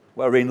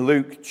We're in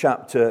Luke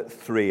chapter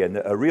 3,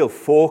 and a real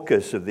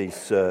focus of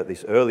this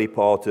early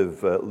part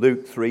of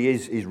Luke 3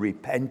 is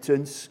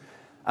repentance.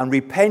 And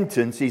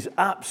repentance is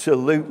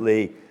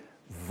absolutely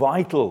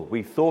vital.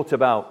 We thought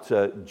about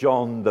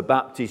John the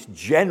Baptist's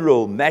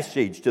general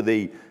message to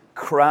the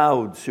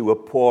crowds who were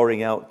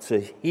pouring out to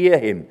hear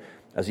him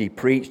as he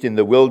preached in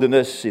the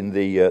wilderness in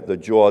the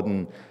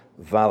Jordan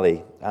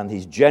Valley. And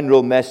his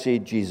general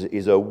message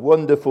is a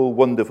wonderful,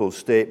 wonderful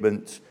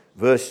statement.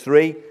 Verse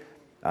 3,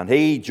 and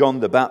he, John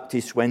the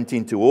Baptist, went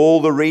into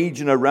all the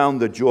region around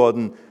the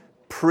Jordan,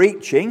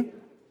 preaching,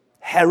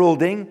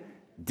 heralding,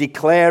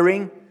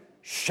 declaring,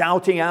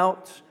 shouting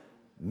out,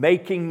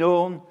 making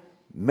known,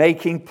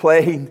 making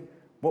plain.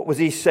 What was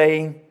he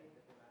saying?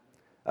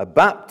 A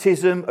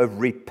baptism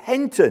of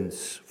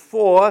repentance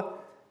for,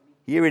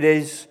 here it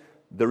is,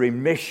 the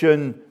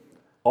remission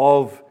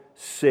of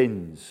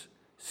sins.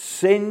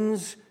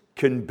 Sins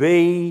can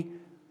be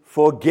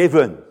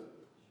forgiven.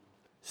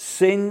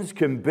 Sins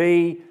can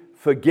be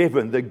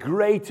forgiven. The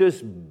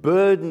greatest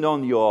burden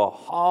on your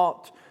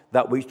heart,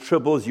 that which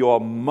troubles your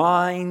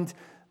mind,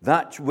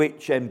 that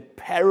which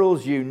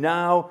imperils you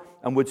now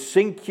and would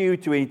sink you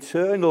to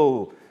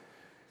eternal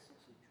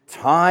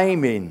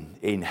time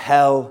in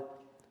hell,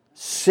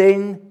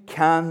 sin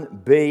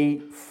can be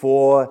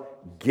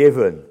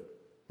forgiven.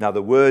 Now,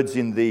 the words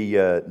in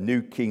the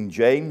New King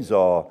James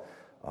are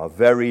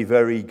very,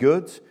 very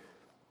good.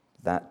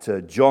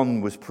 That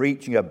John was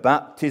preaching a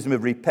baptism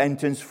of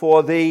repentance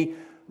for the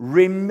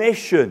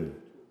remission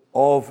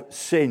of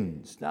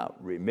sins. Now,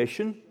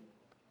 remission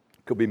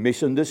could be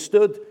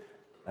misunderstood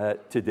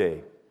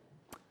today.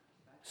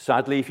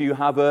 Sadly, if you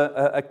have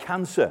a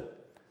cancer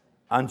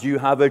and you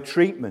have a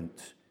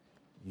treatment,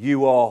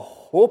 you are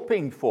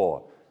hoping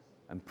for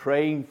and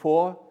praying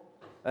for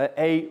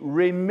a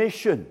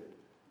remission.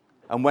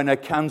 And when a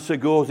cancer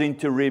goes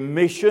into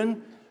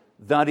remission,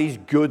 that is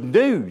good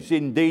news.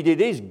 Indeed,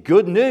 it is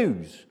good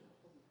news.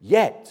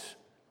 Yet,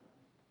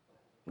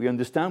 we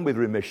understand with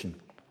remission,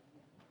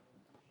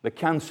 the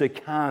cancer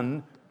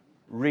can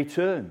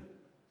return.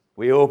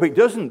 We hope it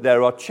doesn't.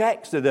 There are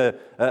checks that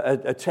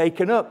are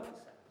taken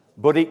up,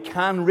 but it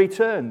can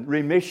return.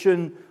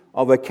 Remission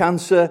of a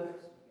cancer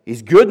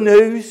is good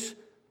news,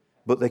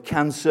 but the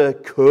cancer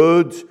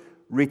could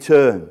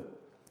return.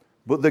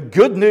 But the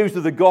good news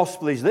of the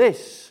gospel is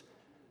this,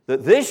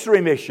 that this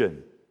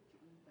remission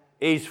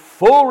is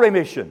full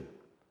remission.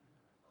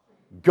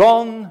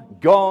 Gone,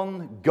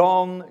 gone,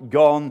 gone,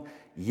 gone.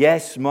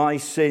 Yes, my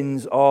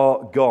sins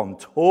are gone.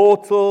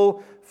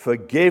 Total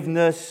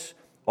forgiveness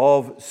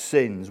of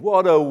sins.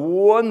 What a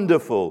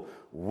wonderful,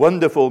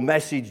 wonderful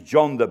message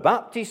John the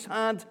Baptist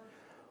had.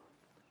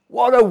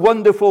 What a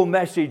wonderful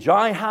message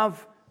I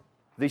have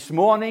this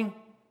morning.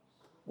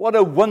 What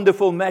a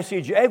wonderful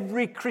message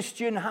every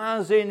Christian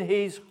has in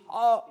his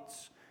heart.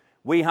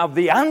 We have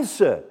the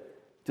answer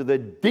to the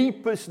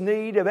deepest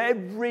need of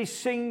every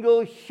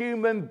single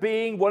human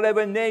being,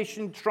 whatever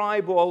nation,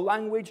 tribe, or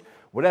language,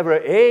 whatever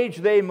age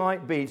they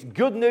might be. It's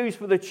good news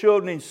for the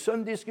children in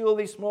Sunday school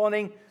this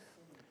morning.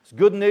 It's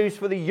good news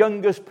for the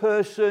youngest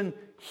person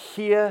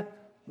here,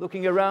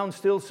 looking around,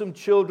 still some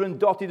children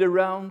dotted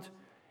around.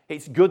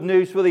 It's good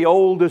news for the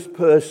oldest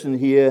person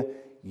here.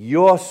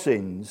 Your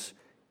sins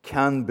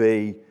can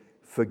be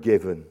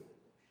forgiven.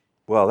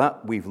 Well,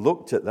 we've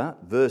looked at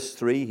that. Verse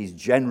 3, his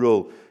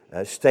general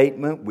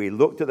statement. We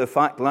looked at the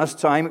fact last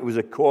time it was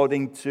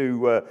according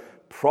to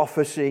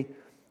prophecy.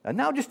 And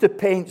now just to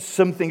paint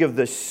something of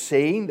the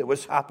scene that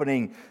was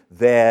happening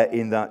there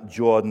in that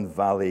Jordan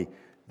Valley,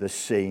 the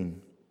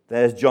scene.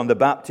 There's John the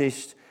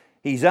Baptist.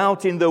 He's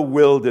out in the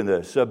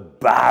wilderness, a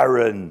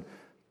barren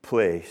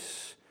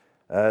place.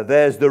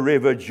 There's the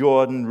river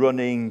Jordan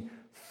running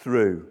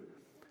through.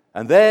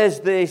 And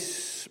there's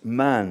this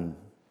man.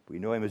 We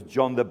know him as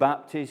John the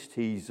Baptist.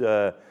 He's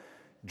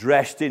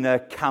dressed in a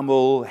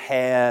camel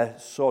hair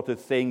sort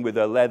of thing with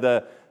a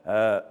leather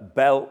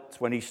belt.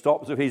 When he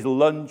stops with his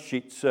lunch,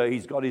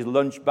 he's got his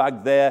lunch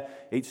bag there.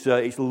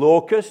 It's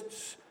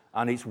locusts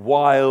and it's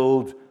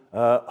wild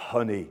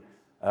honey.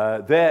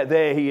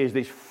 There he is,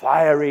 this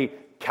fiery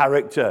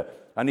character.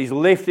 And he's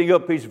lifting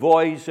up his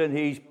voice and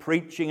he's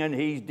preaching and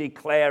he's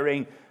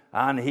declaring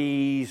and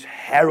he's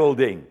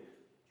heralding.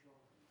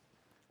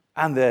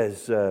 And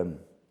there's a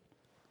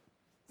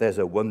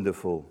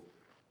wonderful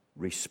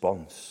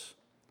response.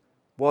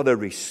 What a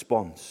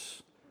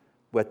response.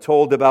 We're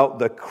told about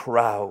the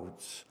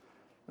crowds.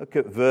 Look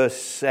at verse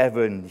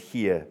 7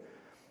 here.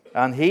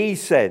 And he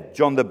said,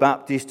 John the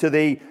Baptist, to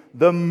the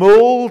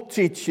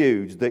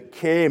multitudes that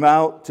came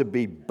out to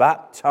be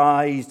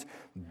baptized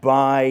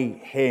by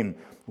him.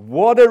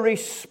 What a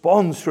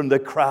response from the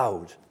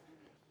crowd.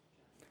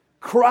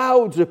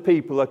 Crowds of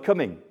people are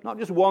coming, not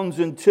just ones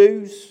and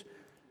twos.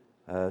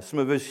 Some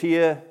of us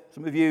here,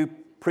 some of you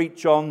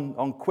preach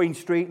on Queen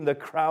Street and the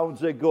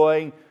crowds are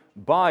going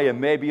by, and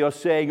maybe you're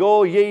saying,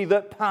 "Oh, ye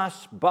that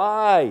pass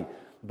by."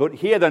 But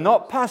here they're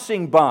not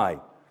passing by.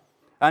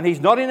 And he's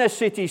not in a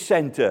city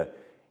center.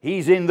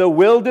 He's in the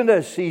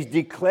wilderness. He's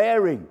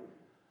declaring.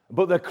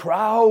 But the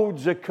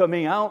crowds are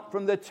coming out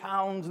from the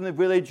towns and the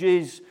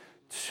villages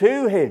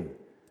to him.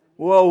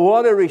 Well,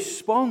 what a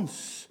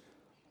response.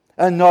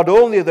 And not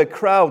only are the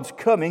crowds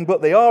coming,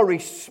 but they are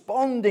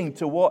responding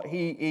to what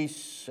he is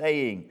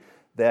saying.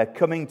 They're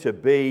coming to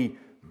be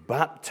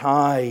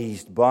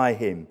baptized by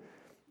him.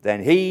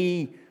 Then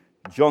he,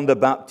 John the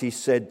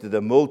Baptist, said to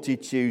the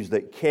multitudes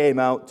that came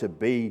out to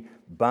be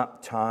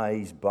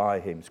baptized by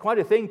him. It's quite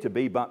a thing to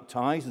be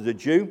baptized as a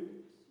Jew.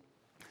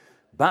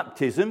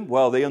 Baptism,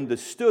 well, they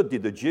understood,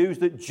 did the Jews,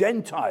 that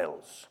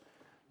Gentiles,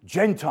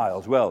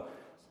 well,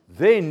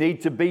 they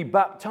need to be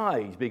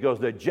baptized because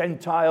the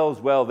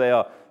Gentiles, well,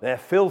 they're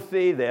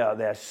filthy,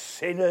 they're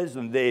sinners,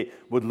 and they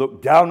would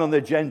look down on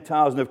the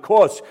Gentiles. And of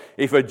course,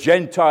 if a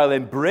Gentile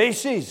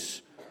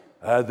embraces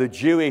the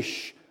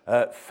Jewish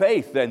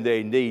faith, then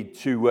they need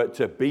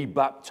to be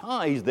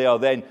baptized. They are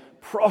then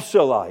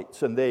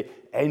proselytes, and they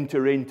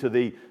enter into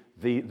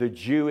the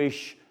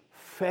Jewish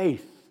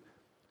faith.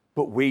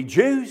 But we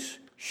Jews,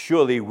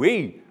 surely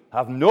we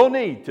have no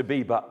need to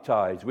be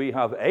baptized. We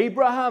have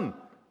Abraham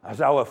as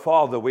our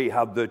father. We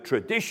have the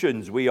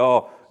traditions. We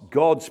are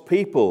God's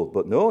people.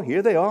 But no,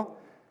 here they are.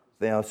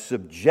 They are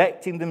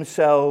subjecting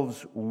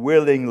themselves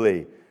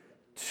willingly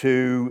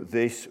to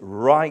this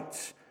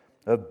rite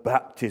of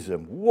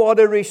baptism. What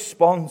a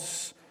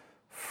response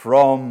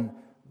from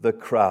the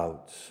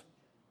crowds.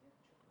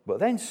 But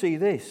then see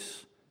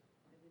this.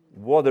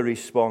 What a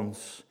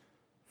response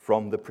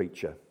from the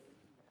preacher.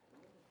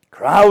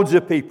 Crowds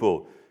of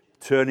people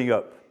turning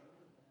up.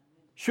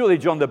 Surely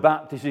John the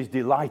Baptist is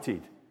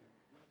delighted.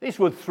 This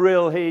would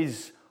thrill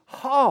his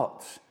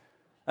heart.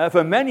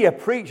 For many a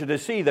preacher to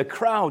see the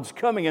crowds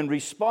coming and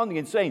responding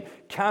and saying,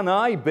 "Can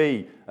I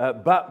be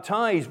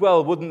baptized?"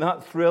 Well, wouldn't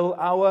that thrill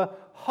our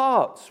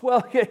hearts?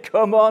 Well,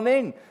 come on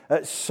in.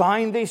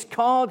 Sign this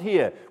card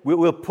here.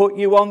 We'll put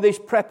you on this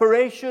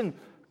preparation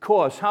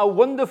course. How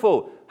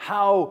wonderful.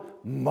 How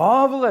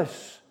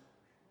marvelous.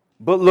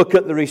 But look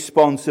at the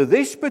response of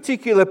this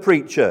particular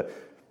preacher.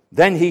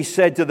 Then he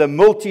said to the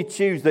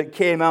multitudes that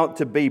came out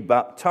to be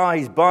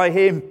baptized by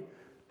him.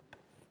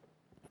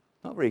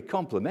 Not very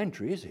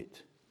complimentary, is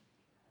it?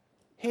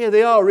 Here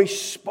they are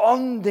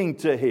responding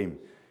to him,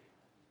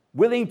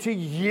 willing to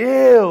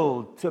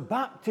yield to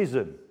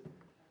baptism.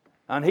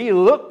 And he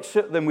looks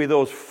at them with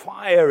those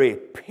fiery,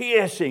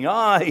 piercing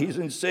eyes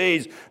and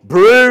says,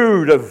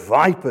 "Brood of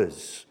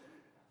vipers,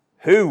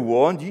 who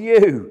warned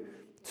you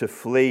to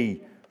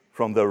flee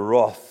from the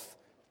wrath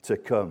to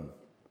come?"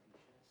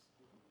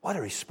 What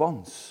a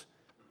response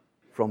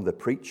from the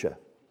preacher.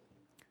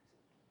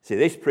 See,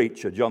 this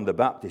preacher, John the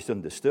Baptist,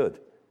 understood.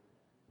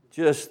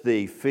 Just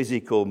the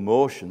physical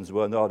motions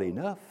were not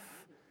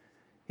enough.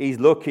 He's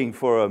looking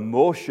for a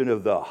motion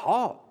of the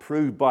heart,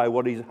 proved by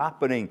what is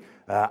happening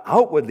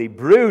outwardly.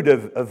 Brood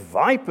of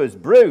vipers.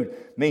 Brood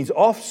means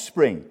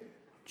offspring,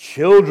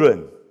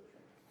 children.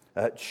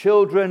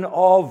 Children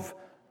of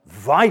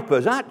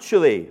vipers.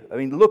 Actually, I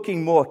mean,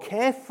 looking more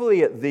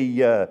carefully at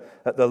the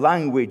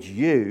language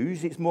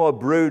used, it's more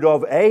brood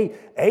of a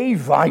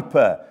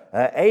viper,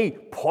 a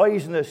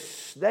poisonous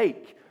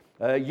snake.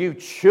 You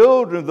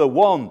children of the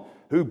one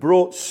who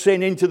brought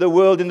sin into the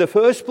world in the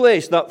first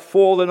place, that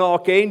fallen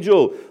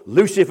archangel,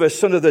 Lucifer,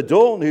 son of the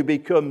dawn, who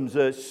becomes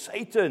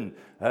Satan,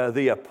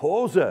 the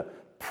opposer.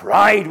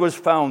 Pride was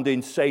found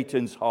in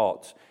Satan's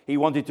heart. He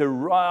wanted to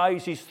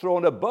rise his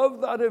throne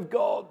above that of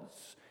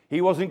God's. He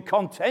wasn't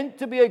content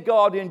to be a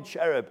guardian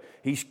cherub.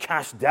 He's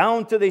cast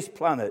down to this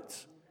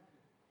planet.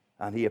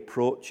 And he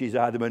approaches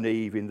Adam and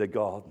Eve in the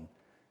garden.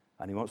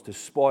 And he wants to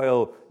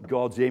spoil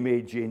God's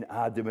image in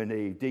Adam and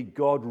Eve. Did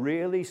God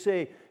really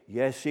say?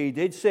 Yes, he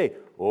did say,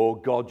 "Oh,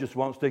 God just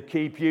wants to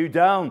keep you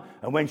down."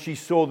 And when she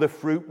saw the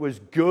fruit was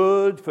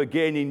good for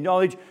gaining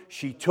knowledge,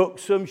 she took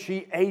some,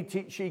 she ate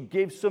it, she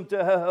gives some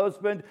to her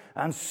husband,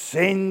 and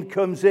sin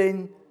comes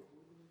in.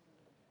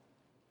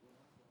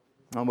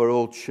 And we're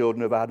all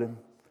children of Adam.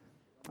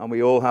 And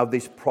we all have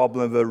this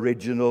problem of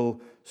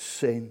original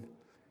sin.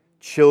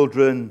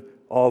 Children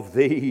of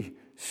the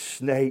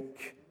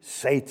snake,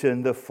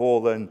 Satan, the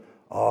fallen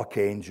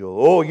archangel.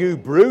 Oh, you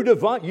brood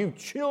of vipers, you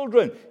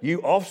children, you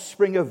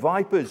offspring of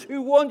vipers,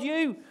 who want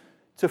you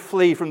to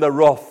flee from the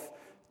wrath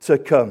to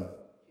come?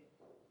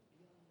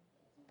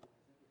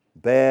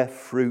 Bear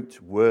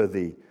fruit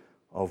worthy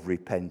of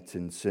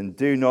repentance, and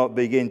do not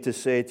begin to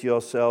say to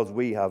yourselves,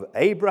 "We have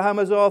Abraham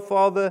as our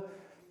father,"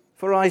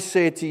 for I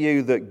say to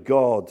you that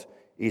God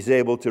is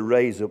able to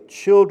raise up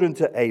children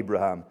to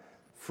Abraham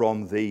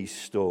from these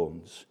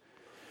stones.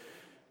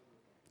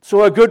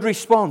 So a good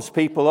response.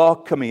 People are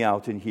coming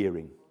out and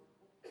hearing.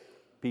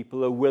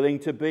 People are willing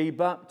to be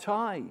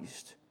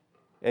baptized.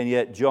 And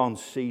yet John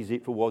sees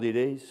it for what it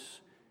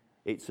is.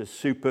 It's a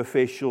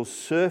superficial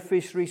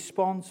surface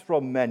response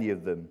from many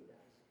of them.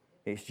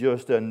 It's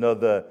just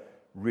another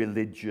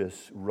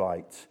religious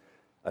rite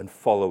and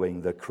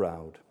following the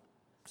crowd.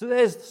 So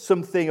there's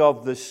something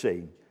of the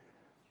scene.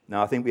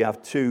 Now I think we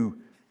have two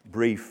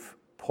brief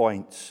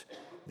points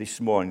this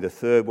morning. The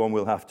third one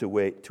we'll have to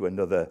wait to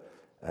another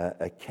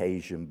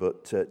occasion,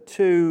 but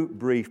two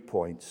brief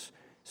points.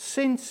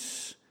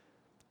 Since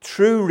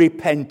true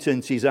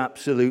repentance is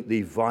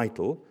absolutely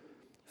vital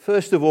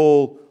First of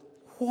all,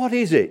 what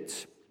is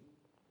it?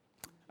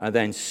 And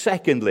then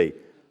secondly,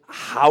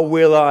 how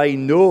will I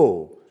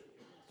know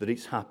that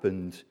it's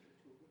happened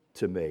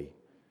to me?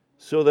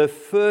 So the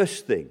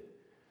first thing,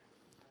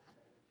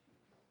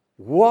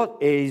 what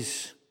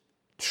is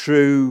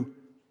true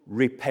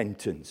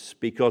repentance?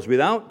 Because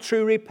without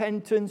true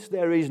repentance,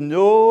 there is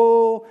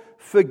no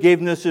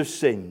forgiveness of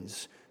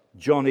sins.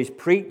 John is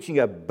preaching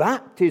a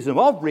baptism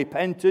of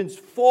repentance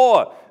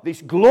for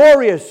this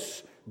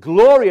glorious,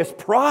 glorious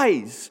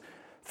prize.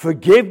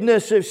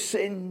 Forgiveness of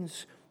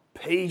sins,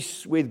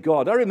 peace with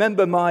God. I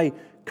remember my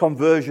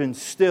conversion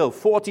still,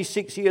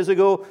 46 years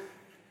ago.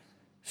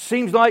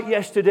 Seems like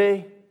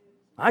yesterday.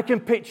 I can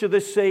picture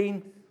the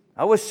scene.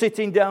 I was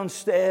sitting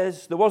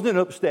downstairs. There wasn't an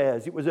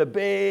upstairs. It was a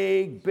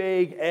big,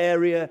 big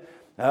area,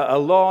 a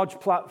large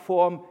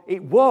platform.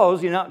 It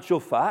was, in actual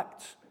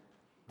fact,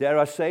 dare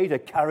I say it, a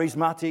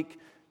charismatic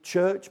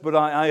church. But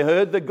I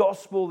heard the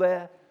gospel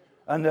there,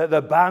 and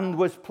the band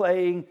was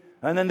playing,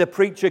 and then the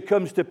preacher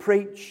comes to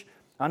preach,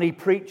 and he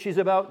preaches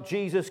about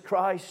Jesus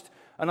Christ,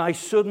 and I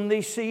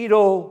suddenly see it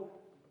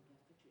all.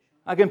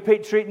 I can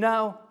picture it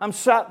now. I'm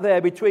sat there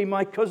between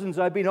my cousins.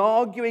 I've been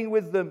arguing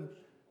with them.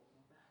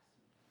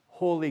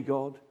 Holy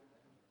God,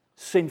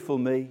 sinful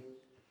me,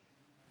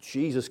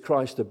 Jesus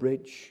Christ the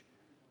bridge.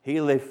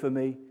 He lived for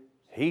me.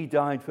 He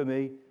died for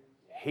me.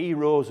 He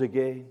rose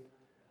again.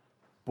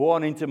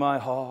 Born into my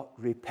heart,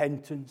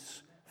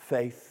 repentance,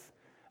 faith.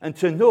 And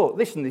to know,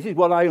 listen, this is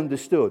what I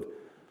understood.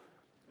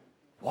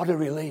 What a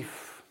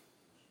relief.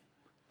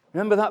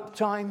 Remember that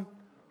time?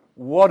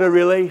 What a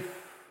relief.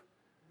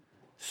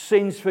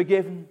 Sins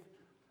forgiven.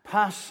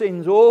 Past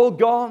sins all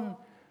gone.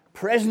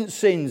 Present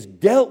sins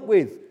dealt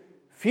with.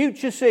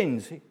 Future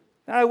sins.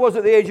 I was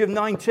at the age of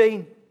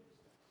 19.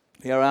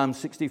 Here I am,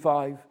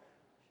 65.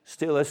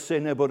 Still a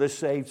sinner, but a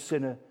saved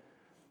sinner.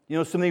 You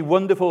know, something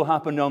wonderful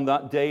happened on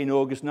that day in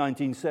August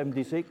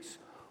 1976.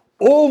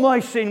 All my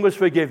sin was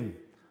forgiven.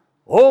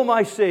 All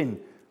my sin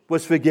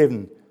was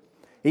forgiven.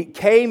 It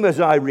came as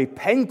I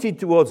repented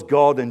towards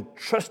God and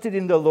trusted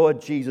in the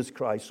Lord Jesus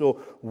Christ. So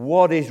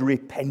what is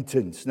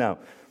repentance? Now,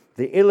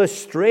 the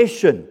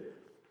illustration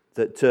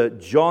that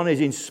John is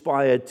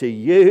inspired to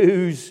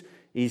use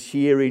is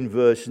here in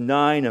verse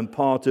 9 and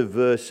part of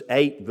verse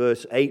 8.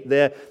 Verse 8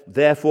 there,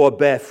 therefore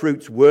bear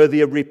fruits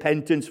worthy of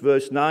repentance.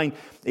 Verse 9,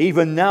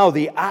 even now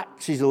the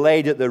axe is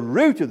laid at the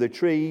root of the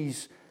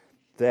trees.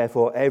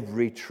 Therefore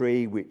every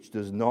tree which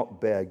does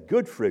not bear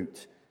good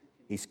fruit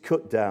is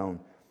cut down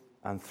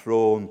and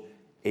thrown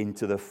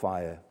into the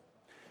fire.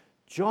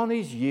 John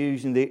is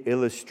using the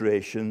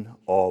illustration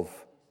of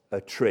a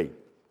tree.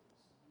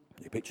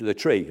 You picture the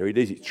tree. Here it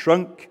is, its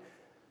trunk,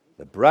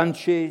 the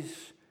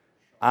branches,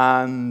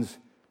 and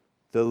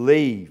the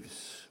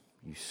leaves.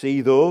 You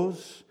see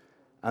those?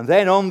 And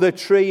then on the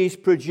tree is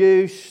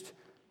produced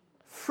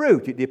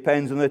fruit. It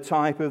depends on the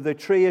type of the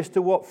tree as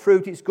to what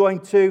fruit it's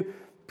going to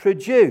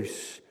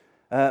produce.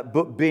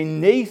 But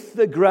beneath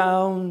the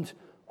ground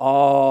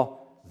are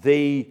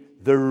the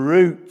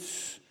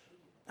roots.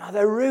 Now,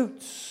 the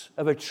roots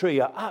of a tree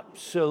are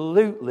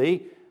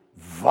absolutely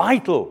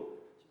vital.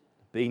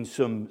 Been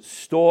some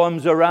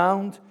storms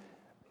around,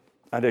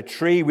 and a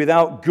tree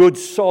without good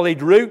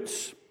solid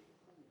roots.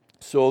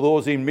 Saw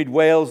those in mid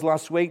Wales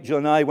last week. Jill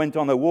and I went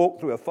on a walk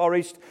through a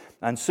forest,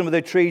 and some of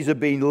the trees have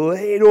been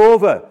laid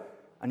over,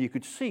 and you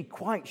could see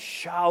quite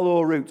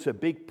shallow roots, a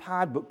big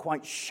pad, but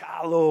quite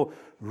shallow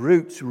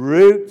roots.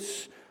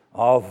 Roots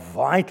are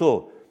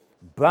vital.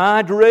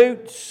 Bad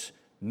roots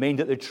mean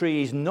that the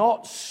tree is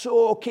not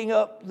soaking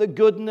up the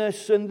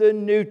goodness and the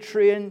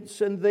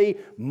nutrients and the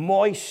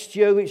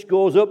moisture which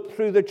goes up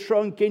through the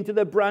trunk into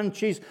the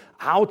branches,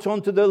 out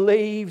onto the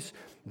leaves.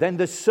 Then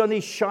the sun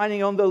is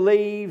shining on the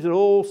leaves and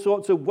all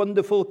sorts of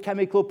wonderful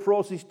chemical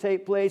processes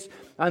take place.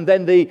 And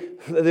then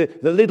the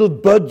little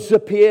buds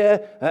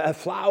appear,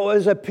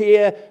 flowers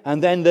appear,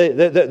 and then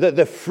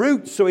the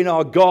fruits. So in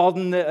our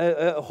garden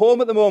at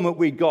home at the moment,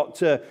 we've got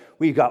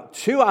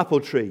 2 apple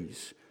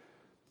trees.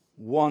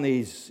 One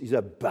is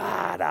a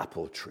bad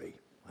apple tree.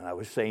 And I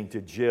was saying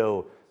to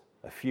Jill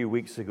a few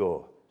weeks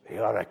ago,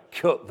 you ought to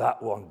cut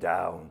that one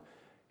down.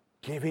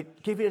 Give it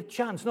a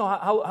chance. No,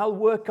 I'll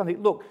work on it.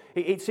 Look,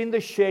 it's in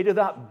the shade of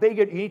that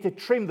bigger. You need to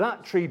trim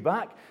that tree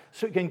back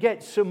so it can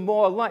get some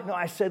more light. No,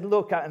 I said,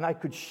 look, and I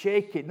could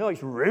shake it. No,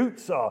 its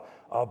roots are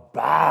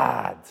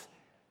bad.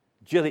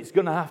 Jill, it's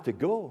going to have to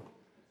go.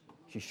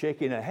 She's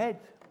shaking her head.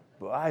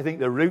 But I think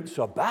the roots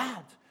are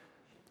bad.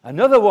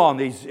 Another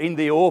one is in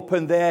the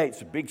open there.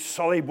 It's a big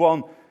solid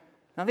one.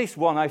 Now this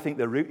one, I think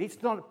the root,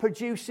 it's not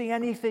producing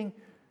anything.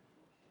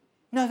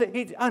 No,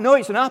 I know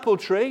it's an apple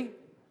tree.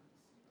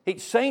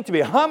 It's saying to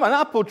me, I'm an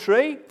apple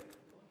tree.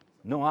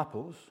 No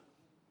apples.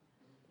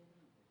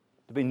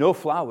 There'll be no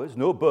flowers,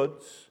 no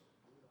buds.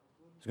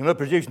 It's going to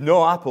produce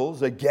no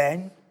apples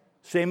again.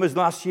 Same as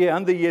last year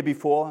and the year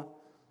before.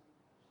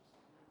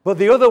 But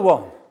the other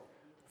one,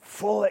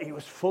 it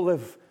was full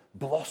of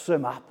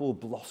blossom, apple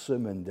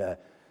blossom, and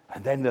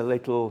then the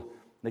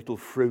little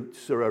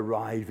fruits are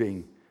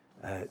arriving.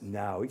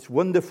 now. It's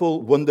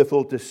wonderful,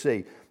 wonderful to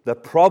see. The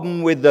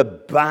problem with the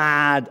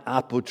bad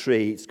apple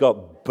tree, it's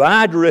got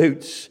bad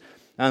roots,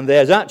 and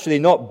there's actually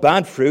not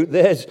bad fruit,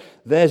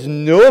 there's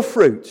no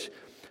fruit.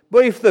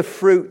 But if the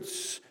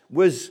fruit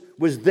was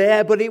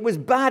there, but it was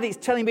bad, it's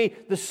telling me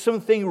there's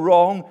something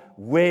wrong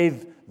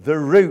with the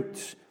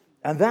root.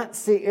 And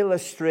that's the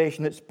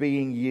illustration that's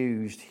being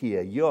used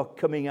here. You're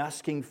coming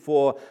asking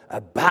for a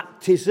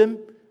baptism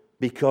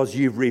because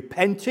you've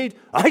repented.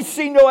 I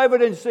see no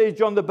evidence, says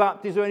John the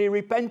Baptist, of any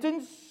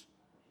repentance.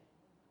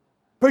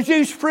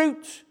 Produce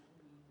fruit.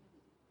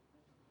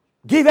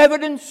 Give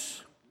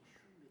evidence.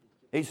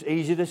 It's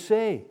easy to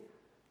say,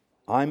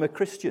 I'm a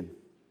Christian.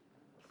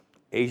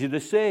 Easy to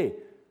say,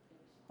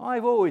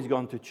 I've always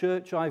gone to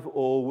church. I've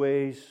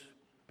always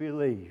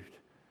believed.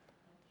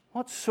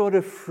 What sort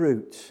of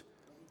fruit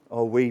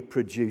are we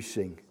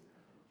producing?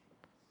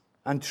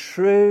 And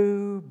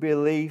true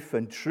belief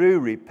and true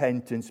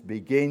repentance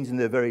begins in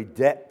the very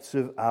depths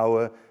of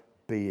our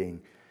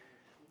being.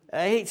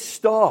 It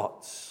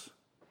started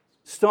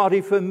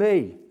for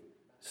me,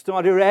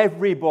 started for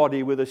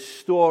everybody with a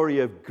story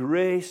of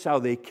grace, how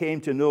they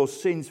came to know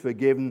sins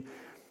forgiven.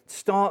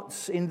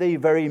 Starts in the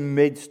very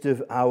midst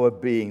of our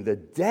being, the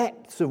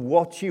depths of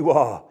what you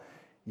are,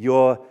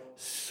 your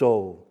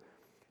soul.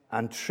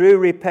 And true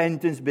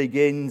repentance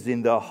begins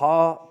in the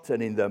heart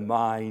and in the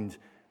mind.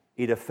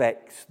 It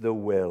affects the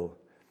will.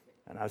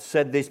 And I've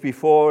said this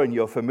before, and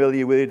you're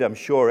familiar with it, I'm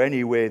sure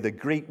anyway, the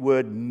Greek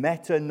word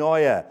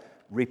metanoia,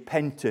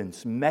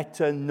 repentance,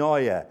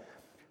 metanoia.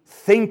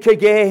 Think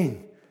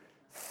again,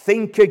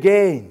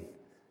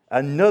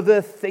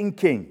 another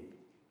thinking.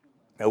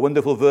 A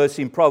wonderful verse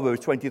in Proverbs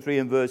 23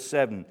 and verse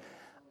 7.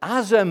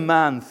 As a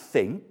man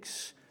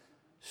thinks,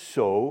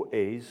 so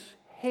is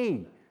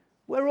he.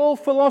 We're all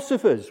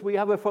philosophers. We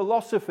have a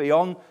philosophy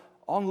on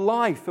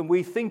life, and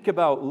we think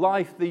about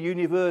life, the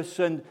universe,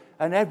 and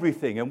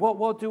everything. And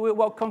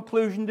what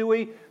conclusion do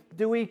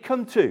we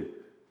come to?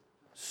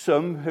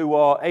 Some who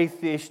are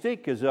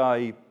atheistic, as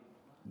I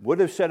would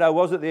have said I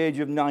was at the age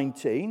of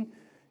 19,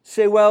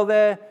 say, well,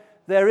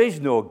 there is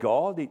no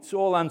God. It's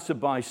all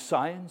answered by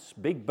science,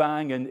 Big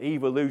Bang and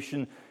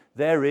evolution.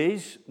 There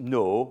is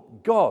no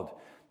God.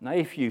 Now,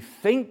 if you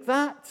think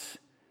that,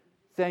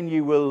 then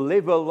you will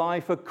live a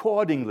life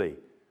accordingly.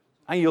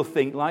 And you'll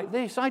think like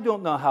this: I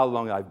don't know how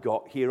long I've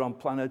got here on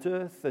planet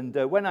Earth, and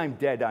when I'm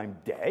dead, I'm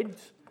dead.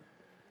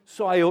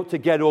 So I ought to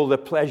get all the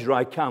pleasure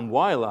I can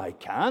while I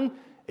can.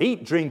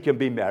 Eat, drink, and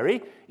be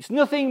merry. It's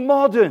nothing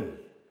modern.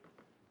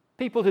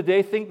 People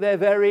today think they're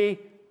very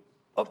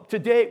up to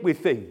date with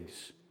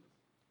things.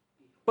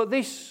 But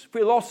this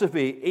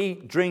philosophy,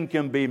 eat, drink,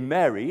 and be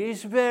merry,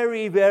 is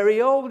very,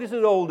 very old. It's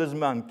as old as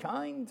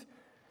mankind.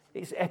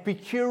 It's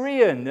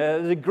Epicurean,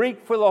 the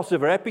Greek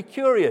philosopher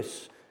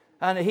Epicurus.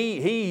 And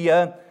he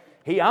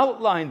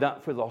outlined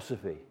that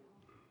philosophy.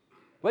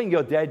 When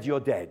you're dead, you're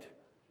dead.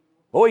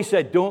 Oh, he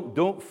said,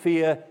 don't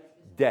fear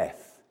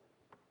death.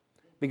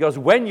 Because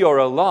when you're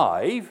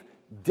alive,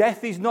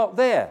 death is not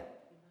there.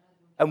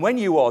 And when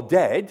you are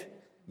dead,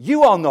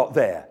 you are not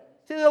there.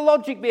 There's a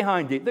logic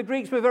behind it. The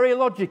Greeks were very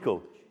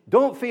logical.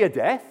 Don't fear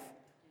death,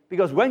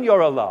 because when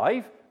you're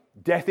alive,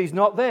 death is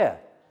not there.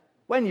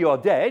 When you're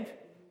dead,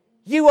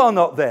 you are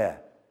not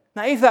there.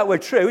 Now, if that were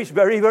true, it's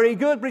very, very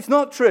good, but it's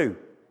not true.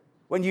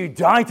 When you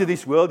die to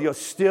this world, you're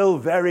still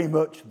very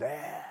much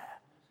there.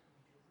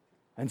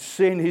 And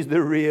sin is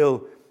the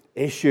real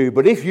issue.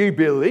 But if you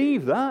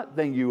believe that,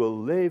 then you will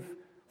live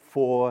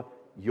for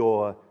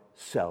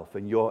yourself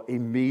and your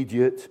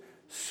immediate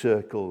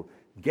circle,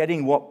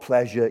 getting what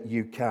pleasure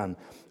you can.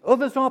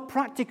 Others are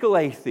practical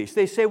atheists.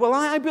 They say, well,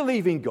 I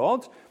believe in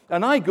God,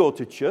 and I go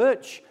to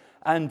church,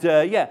 and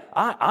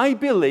I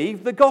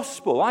believe the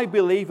gospel. I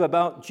believe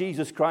about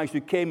Jesus Christ who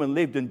came and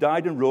lived and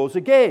died and rose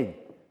again.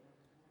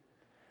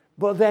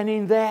 But then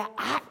in their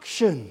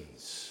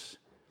actions,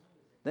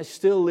 they're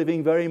still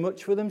living very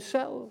much for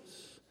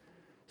themselves,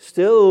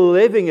 still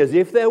living as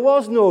if there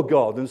was no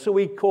God. And so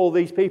we call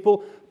these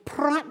people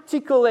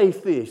practical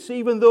atheists,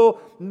 even though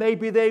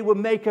maybe they would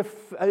make a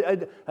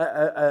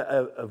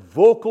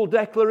vocal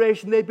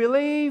declaration they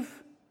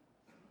believe.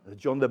 As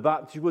John the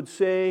Baptist would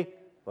say,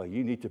 well,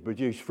 you need to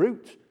produce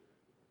fruit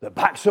that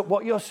backs up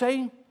what you're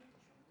saying.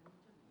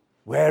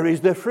 Where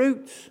is the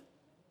fruit?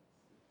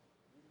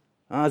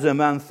 As a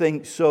man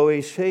thinks, so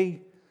is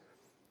he.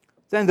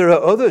 Then there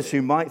are others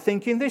who might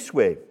think in this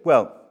way.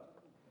 Well,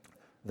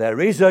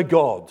 there is a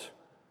God,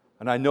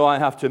 and I know I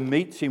have to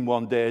meet him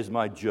one day as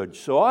my judge,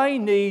 so I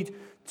need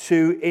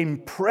to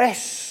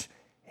impress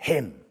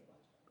him.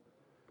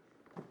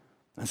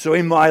 And so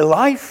in my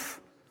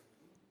life,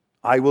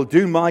 I will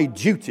do my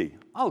duty.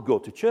 I'll go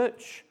to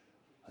church.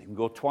 I can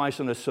go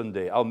twice on a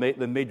Sunday. I'll make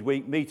the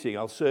midweek meeting.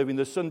 I'll serve in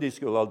the Sunday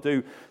school. I'll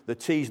do the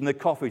teas and the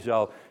coffees.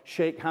 I'll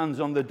shake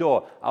hands on the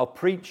door. I'll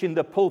preach in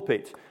the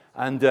pulpit.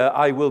 And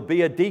I will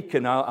be a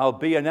deacon. I'll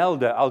be an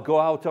elder. I'll go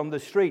out on the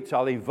streets.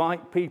 I'll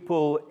invite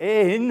people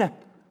in.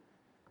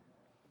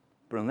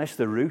 But unless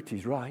the root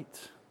is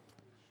right,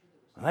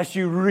 unless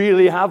you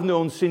really have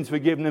known sins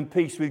forgiven and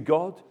peace with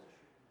God,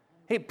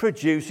 It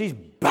produces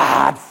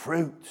bad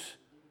fruit.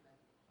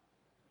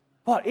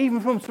 What, even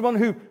from someone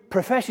who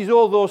professes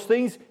all those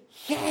things?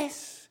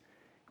 Yes.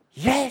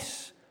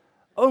 Yes.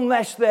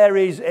 Unless there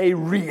is a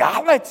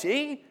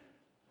reality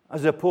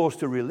as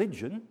opposed to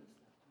religion,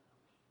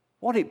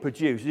 what it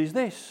produces is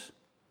this: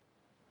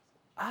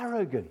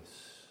 arrogance,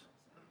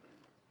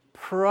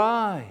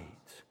 pride,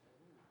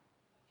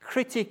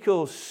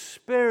 critical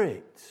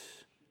spirit,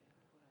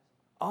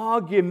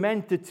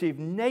 argumentative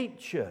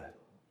nature.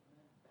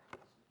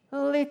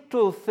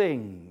 Little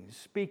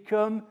things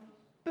become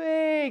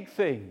big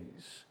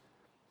things.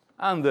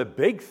 And the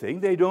big thing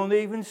they don't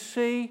even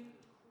see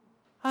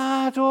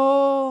at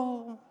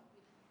all.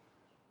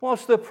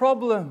 What's the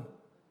problem?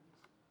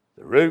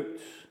 The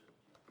root.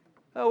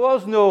 There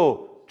was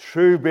no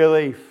true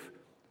belief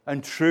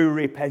and true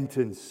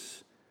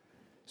repentance.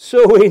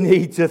 So we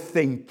need to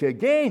think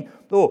again.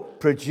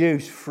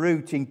 Produce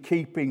fruit in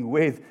keeping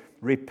with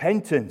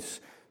repentance.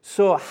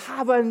 So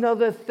have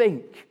another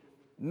think.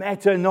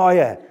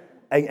 Metanoia.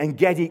 And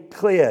get it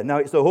clear. Now,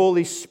 it's the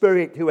Holy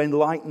Spirit who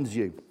enlightens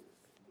you.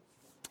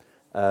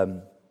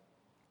 You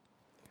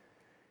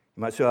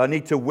might say, I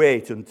need to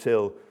wait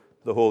until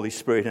the Holy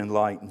Spirit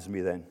enlightens me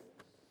then.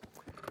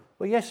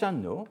 Well, yes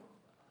and no.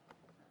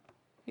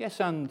 Yes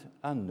and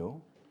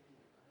no.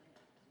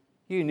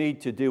 You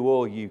need to do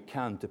all you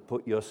can to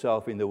put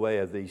yourself in the way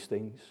of these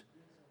things.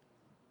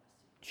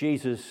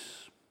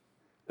 Jesus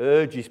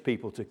urges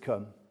people to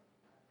come.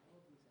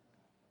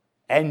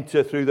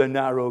 Enter through the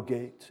narrow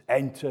gate.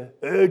 Enter,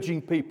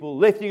 urging people,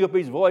 lifting up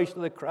his voice to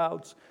the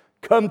crowds.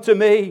 Come to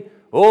me,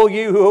 all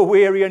you who are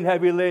weary and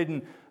heavy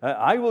laden.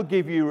 I will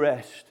give you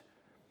rest.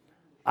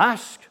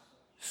 Ask,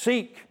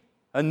 seek,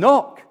 and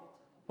knock.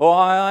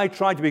 I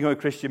tried to become a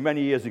Christian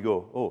many years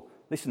ago.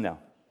 Listen now.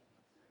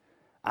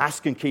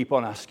 Ask and keep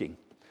on asking.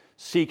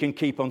 Seek and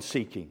keep on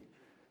seeking.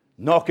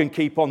 Knock and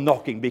keep on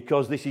knocking,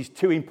 because this is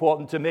too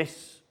important to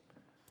miss.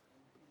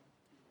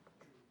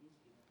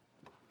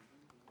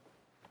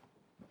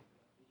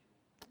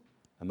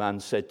 A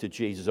man said to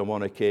Jesus on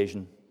one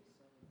occasion,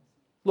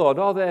 Lord,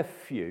 are there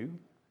few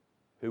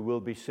who will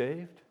be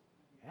saved?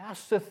 He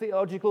asks a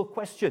theological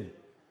question.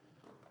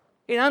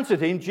 In answer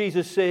to him,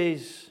 Jesus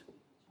says,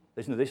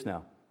 listen to this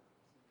now.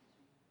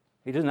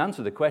 He doesn't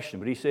answer the question,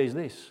 but he says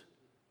this: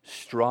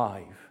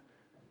 strive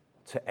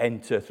to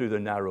enter through the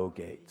narrow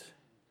gate.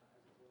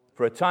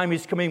 For a time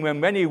is coming when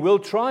many will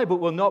try but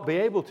will not be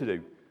able to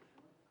do.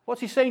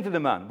 What's he saying to the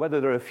man? Whether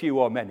there are few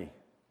or many,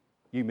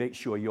 you make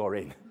sure you're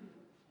in.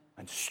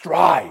 And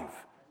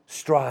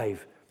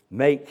strive,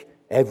 make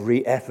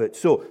every effort.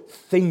 So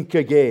think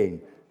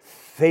again.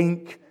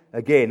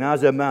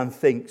 As a man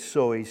thinks,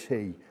 so is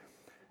he.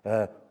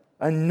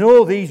 And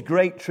know these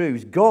great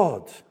truths.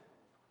 God,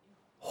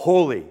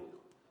 holy,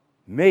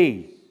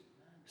 me,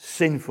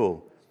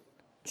 sinful.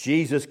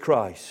 Jesus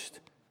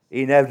Christ,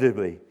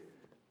 inevitably,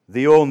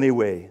 the only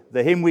way.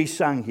 The hymn we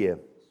sang here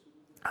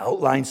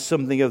outlines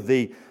something of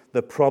the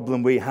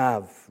problem we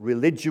have.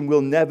 Religion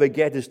will never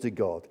get us to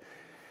God.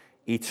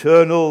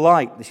 Eternal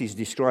light, this is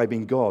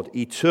describing God.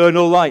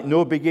 Eternal light,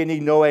 no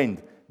beginning, no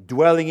end.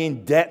 Dwelling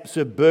in depths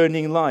of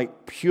burning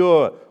light.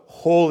 Pure,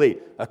 holy,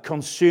 a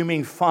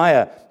consuming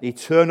fire.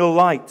 Eternal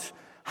light.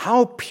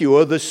 How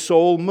pure the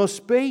soul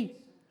must be.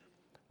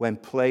 When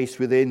placed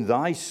within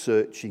thy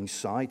searching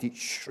sight, it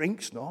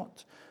shrinks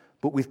not,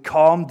 but with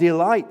calm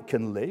delight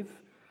can live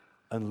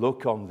and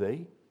look on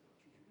thee.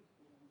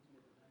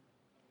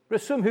 There are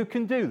some who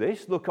can do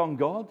this, look on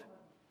God.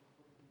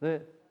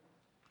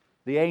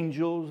 The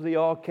angels, the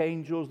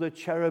archangels, the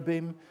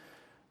cherubim,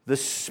 the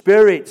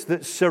spirits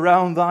that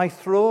surround thy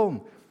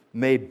throne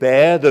may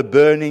bear the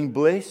burning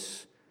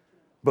bliss,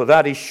 but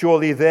that is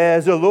surely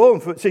theirs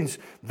alone, since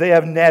they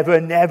have never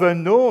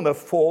known a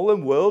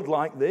fallen world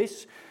like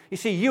this. You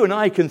see, you and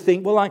I can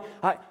think, well,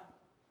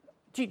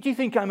 do you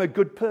think I'm a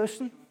good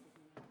person?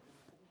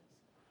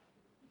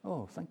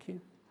 Oh, thank you.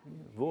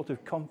 Vote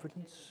of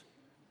confidence.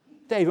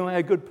 Dave, am I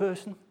a good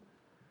person?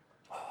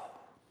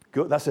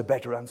 Good, that's a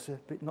better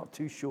answer, but not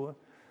too sure.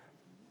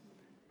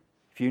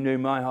 If you knew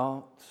my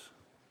heart,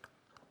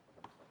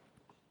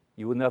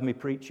 you wouldn't have me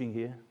preaching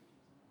here.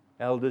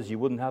 Elders, you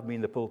wouldn't have me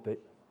in the pulpit.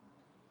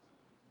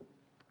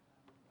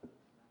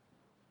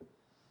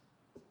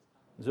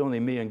 There's only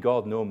me and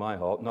God know my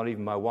heart. Not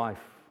even my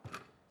wife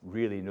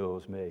really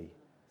knows me.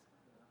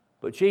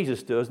 But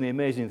Jesus does, and the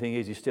amazing thing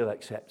is he still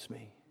accepts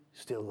me,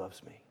 still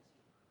loves me.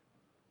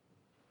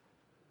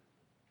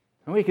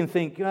 And we can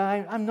think,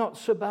 I'm not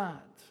so bad.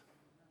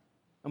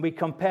 And we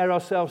compare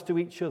ourselves to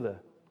each other.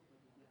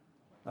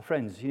 My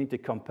friends, you need to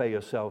compare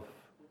yourself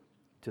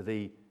to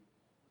the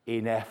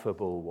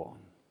ineffable one,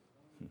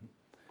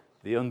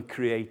 the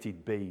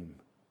uncreated being,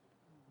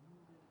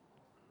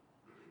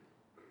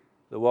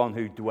 the one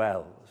who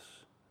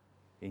dwells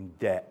in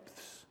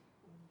depths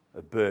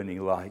of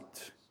burning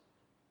light,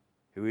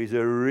 who is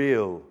a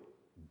real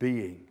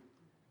being.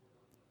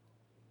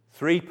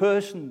 3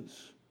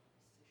 persons,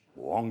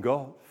 one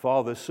God,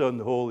 Father, Son,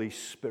 Holy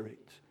Spirit.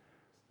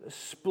 The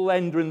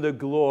splendor and the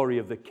glory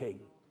of the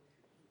King.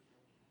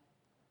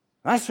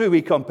 That's who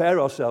we compare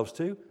ourselves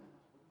to.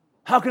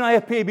 How can I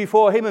appear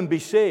before him and be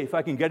safe?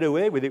 I can get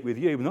away with it with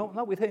you. No,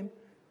 not with him.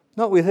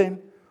 Not with him.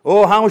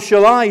 Oh, how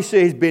shall I,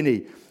 says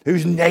Binney,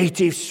 whose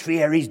native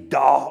sphere is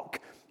dark,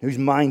 whose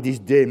mind is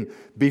dim,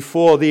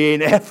 before the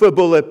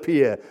ineffable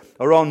appear,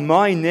 or on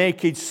my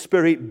naked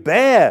spirit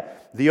bear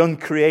the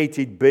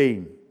uncreated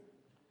being?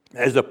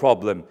 There's the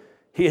problem.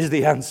 Here's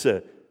the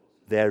answer.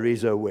 There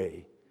is a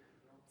way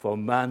for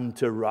man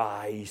to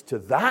rise to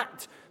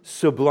that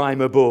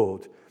sublime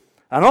abode.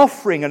 An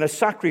offering and a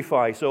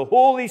sacrifice, a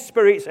Holy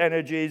Spirit's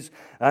energies,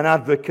 an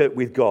advocate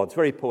with God. It's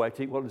very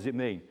poetic. What does it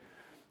mean?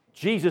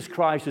 Jesus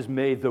Christ has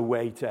made the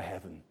way to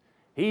heaven.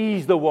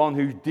 He's the one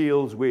who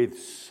deals with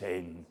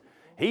sin.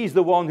 He's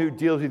the one who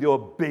deals with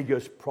your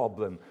biggest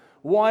problem.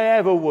 Why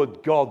ever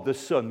would God the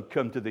Son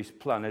come to this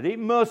planet? It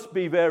must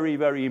be very,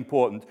 very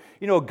important.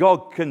 You know,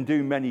 God can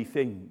do many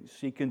things.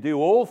 He can do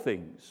all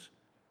things.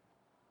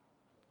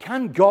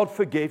 Can God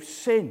forgive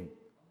sin?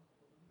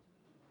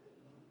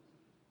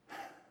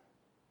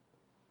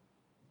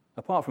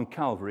 Apart from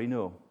Calvary,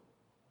 no.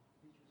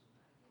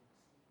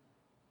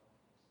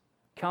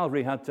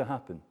 Calvary had to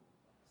happen.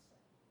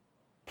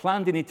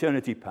 Planned in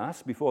eternity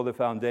past, before the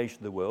foundation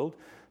of the world,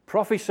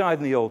 prophesied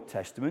in the Old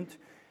Testament.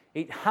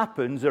 It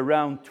happens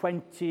around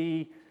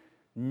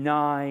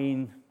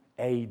 29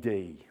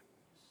 AD,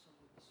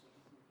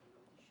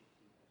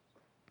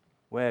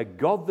 where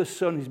God the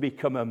Son has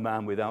become a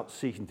man without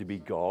ceasing to be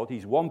God.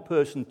 He's one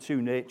person,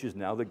 two natures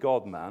now, the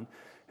God-man,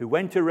 who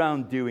went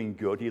around doing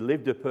good. He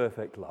lived a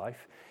perfect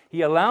life.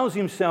 He allows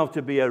himself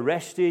to be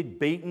arrested,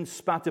 beaten,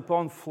 spat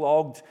upon,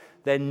 flogged,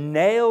 then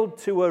nailed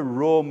to a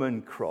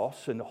Roman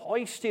cross and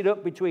hoisted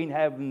up between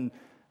heaven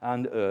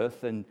and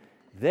earth. And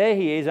there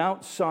he is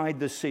outside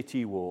the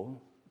city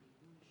wall.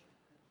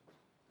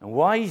 And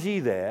why is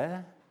he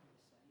there?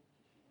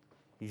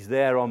 He's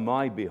there on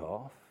my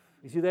behalf.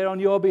 Is he there on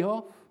your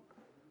behalf?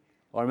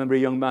 I remember a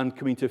young man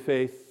coming to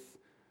faith,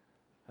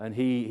 and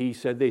he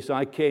said this: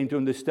 I came to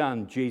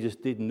understand Jesus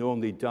didn't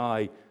only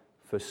die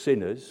for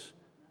sinners,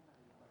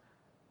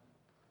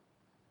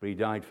 but he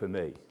died for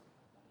me.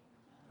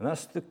 And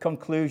that's the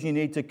conclusion you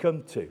need to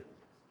come to.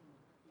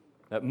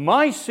 That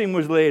my sin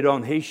was laid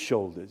on his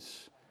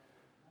shoulders.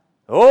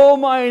 All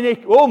my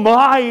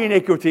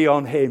iniquity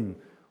on him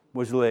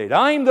was laid.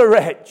 I'm the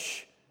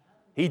wretch.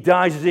 He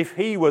dies as if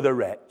he were the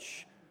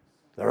wretch.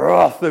 The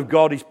wrath of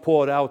God is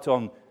poured out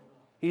on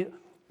him.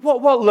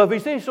 What love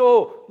is this?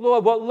 Oh,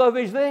 Lord, what love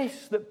is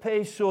this that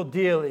pays so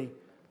dearly?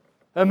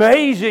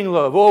 Amazing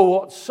love. Oh,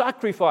 what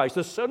sacrifice.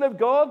 The Son of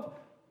God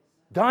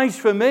dies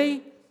for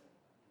me.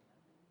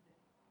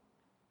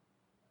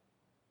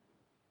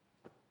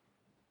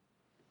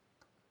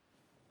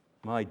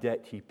 My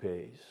debt he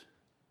pays,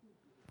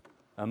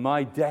 and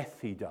my death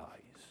he dies,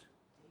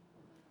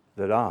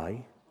 that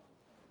I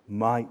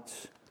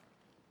might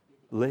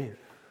live.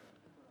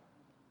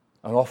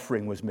 An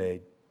offering was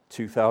made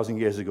 2,000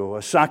 years ago,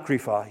 a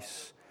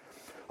sacrifice.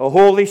 The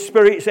Holy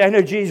Spirit's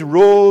energies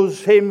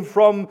rose him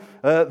from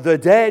the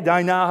dead.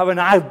 I now have an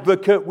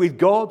advocate with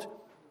God.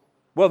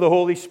 Well, the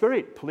Holy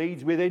Spirit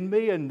pleads within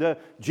me, and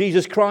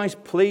Jesus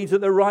Christ pleads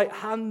at the right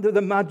hand of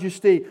the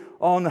Majesty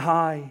on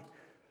high.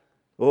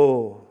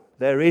 Oh,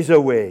 there is a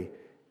way.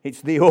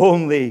 It's the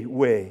only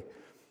way.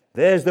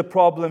 There's the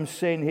problem,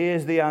 sin.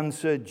 Here's the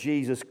answer,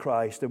 Jesus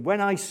Christ. And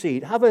when I see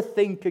it, have a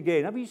think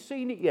again. Have you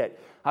seen it yet?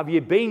 Have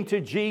you been to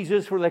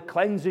Jesus for the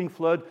cleansing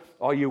flood?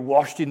 Or are you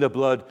washed in the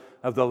blood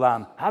of the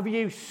Lamb? Have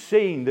you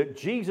seen that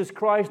Jesus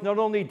Christ not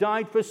only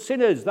died for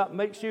sinners? That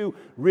makes you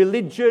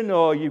religion,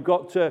 or you've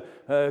got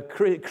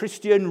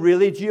Christian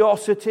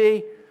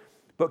religiosity.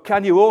 But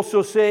can you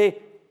also say,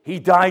 he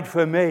died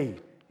for me?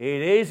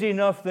 It is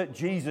enough that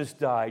Jesus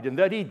died, and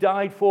that he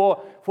died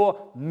for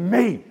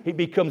me. It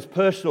becomes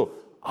personal.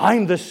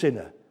 I'm the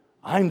sinner.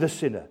 I'm the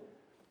sinner.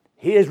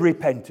 Here's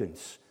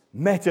repentance,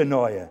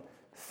 metanoia,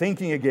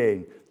 thinking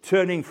again,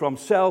 turning from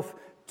self,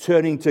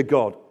 turning to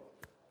God.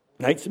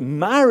 Now, it's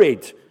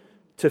married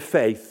to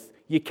faith.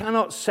 You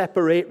cannot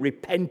separate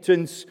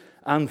repentance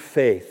and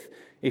faith.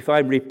 If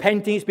I'm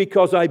repenting, it's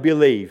because I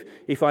believe.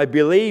 If I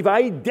believe,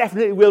 I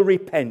definitely will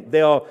repent.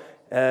 They are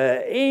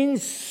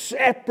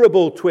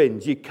inseparable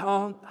twins. You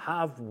can't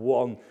have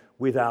one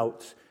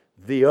without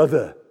the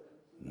other.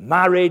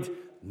 Married,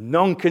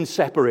 none can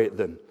separate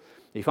them.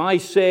 If I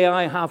say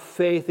I have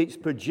faith,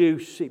 it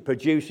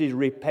produces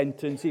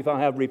repentance. If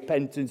I have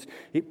repentance,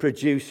 it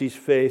produces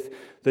faith.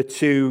 The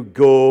two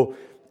go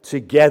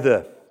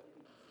together.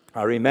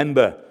 I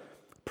remember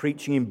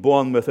preaching in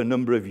Bournemouth a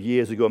number of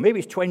years ago, maybe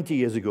it's 20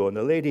 years ago, and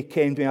a lady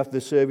came to me after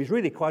the service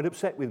really quite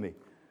upset with me.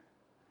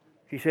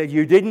 She said,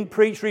 you didn't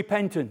preach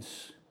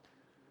repentance.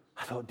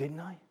 I thought, didn't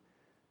I?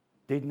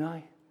 Didn't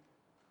I?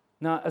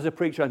 Now, as a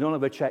preacher, I don't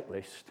have a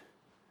checklist.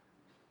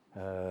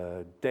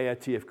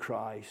 Deity of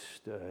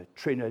Christ,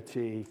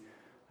 Trinity,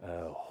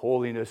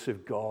 holiness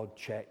of God,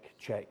 check.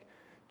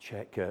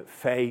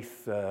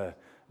 Faith,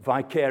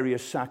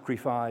 vicarious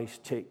sacrifice,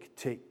 tick.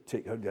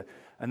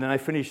 And then I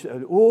finished,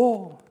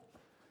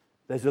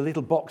 there's a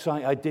little box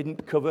I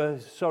didn't cover.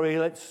 Sorry,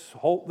 let's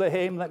halt the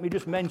hymn. Let me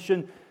just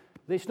mention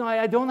This night,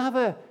 I don't have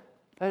a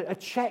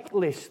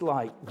checklist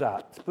like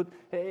that. But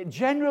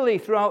generally,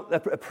 throughout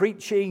a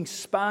preaching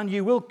span,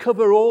 you will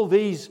cover all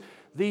these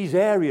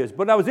areas.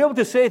 But I was able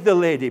to say to the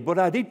lady, but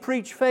I did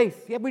preach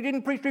faith. Yeah, we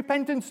didn't preach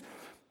repentance.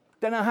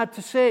 Then I had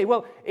to say,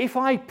 well, if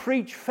I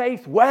preach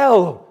faith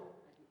well,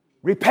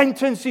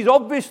 repentance is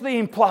obviously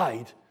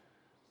implied.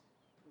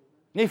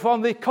 If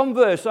on the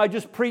converse I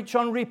just preach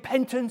on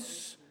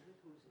repentance,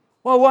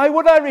 well, why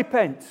would I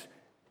repent?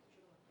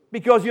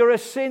 Because you're a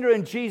sinner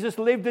and Jesus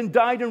lived and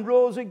died and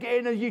rose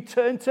again and you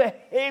turn to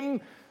Him.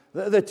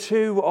 The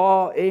two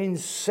are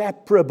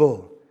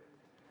inseparable.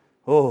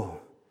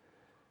 Oh,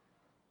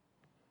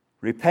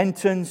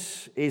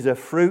 repentance is a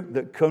fruit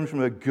that comes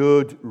from a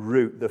good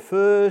root. The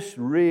first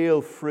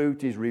real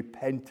fruit is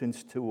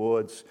repentance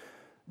towards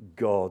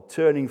God,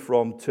 turning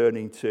from,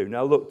 turning to.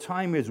 Now look,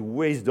 time is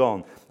whizzed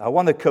on. I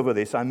want to cover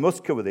this. I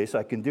must cover this.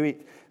 I can do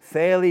it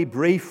fairly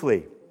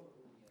briefly,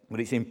 but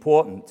it's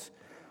important.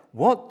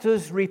 What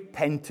does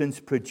repentance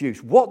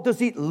produce? What does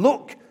it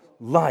look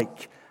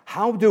like?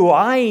 How do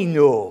I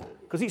know?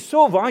 Because it's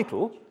so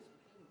vital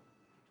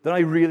that I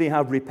really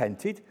have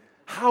repented.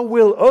 How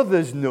will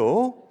others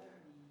know?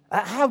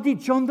 How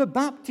did John the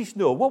Baptist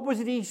know? What was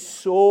it he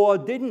saw or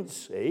didn't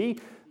see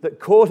that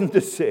caused him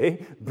to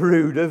say,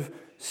 brood of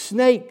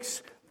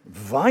snakes,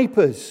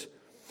 vipers?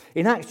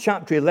 In Acts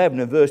chapter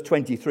 11 and verse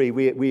 23,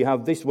 we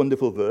have this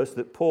wonderful verse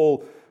that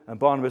Paul and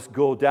Barnabas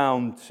go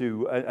down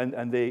to,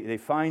 and they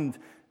find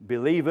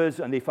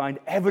believers and they find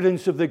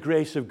evidence of the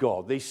grace of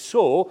God. They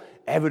saw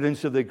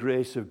evidence of the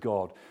grace of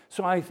God.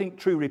 So I think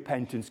true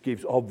repentance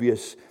gives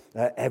obvious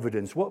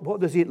evidence. What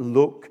does it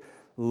look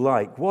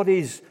like? What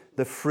is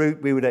the fruit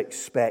we would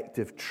expect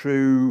of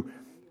true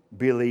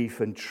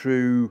belief and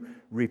true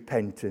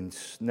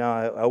repentance?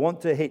 Now, I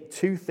want to hit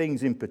two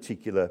things in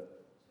particular,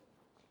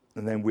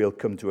 and then we'll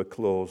come to a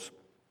close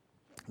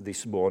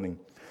this morning.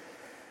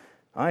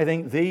 I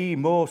think the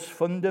most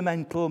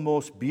fundamental,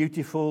 most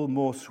beautiful,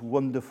 most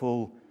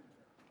wonderful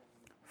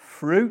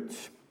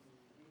fruit,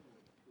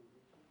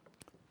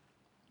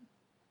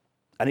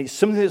 and it's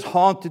something that's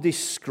hard to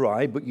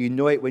describe, but you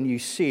know it when you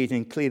see it,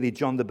 and clearly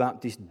John the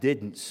Baptist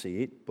didn't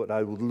see it, but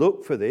I would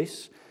look for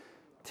this.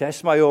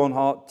 Test my own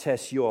heart,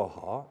 test your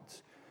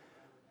heart.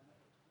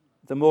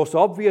 The most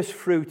obvious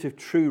fruit of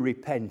true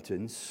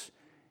repentance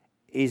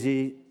is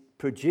it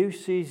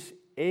produces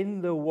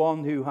in the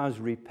one who has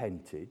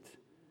repented,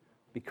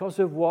 because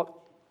of what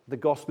the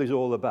gospel is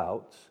all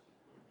about.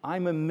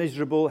 I'm a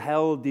miserable,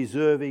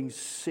 hell-deserving,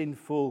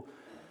 sinful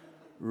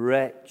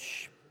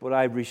wretch, but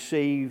I've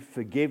received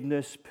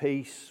forgiveness,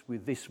 peace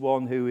with this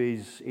one who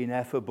is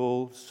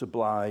ineffable,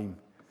 sublime.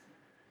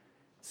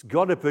 It's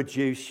got to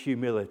produce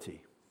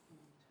humility.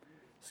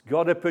 It's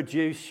got to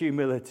produce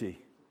humility.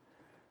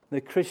 The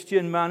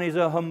Christian man is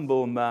a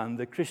humble man.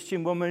 The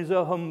Christian woman is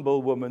a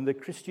humble woman. The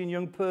Christian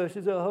young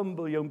person is a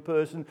humble young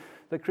person.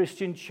 The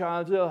Christian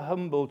child is a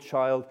humble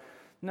child.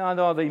 Not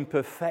all the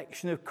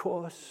imperfection, of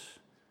course.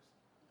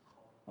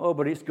 Oh,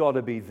 but it's got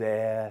to be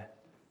there.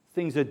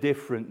 Things are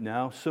different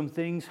now. Some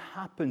things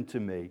happened to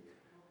me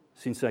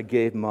since I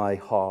gave my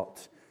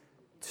heart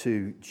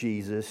to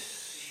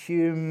Jesus.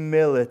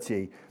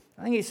 Humility.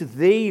 I think it's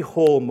the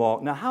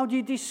hallmark. Now, how do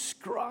you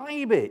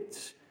describe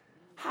it?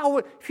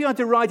 If you had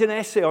to write an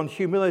essay on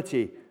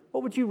humility,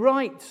 what would you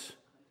write?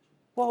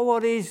 Well,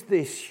 what is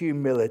this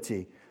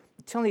humility?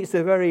 I'm telling you, it's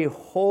the very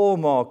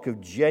hallmark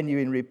of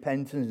genuine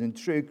repentance and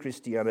true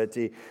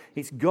Christianity.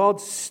 It's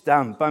God's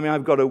stamp. I mean,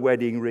 I've got a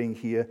wedding ring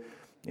here.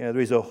 Yeah,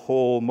 there is a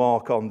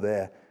hallmark on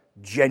there.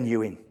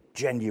 Genuine.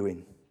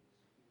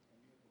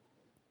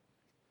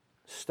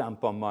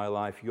 Stamp on my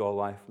life, your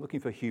life. Looking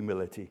for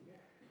humility.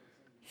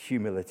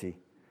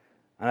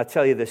 And I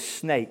tell you, the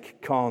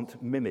snake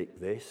can't mimic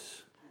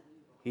this.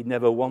 He'd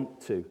never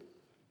want to.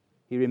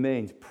 He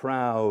remains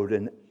proud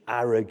and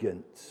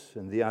arrogant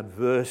and the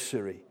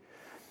adversary.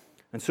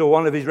 And so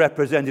one of his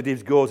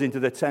representatives goes into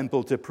the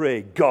temple to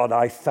pray, God,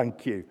 I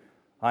thank you.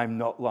 I'm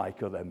not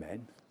like other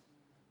men.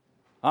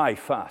 I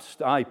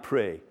fast, I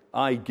pray,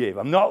 I give.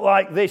 I'm not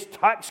like this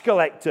tax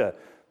collector.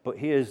 But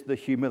here's the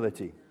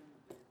humility.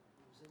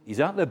 He's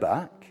at the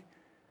back.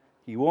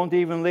 He won't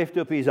even lift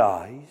up his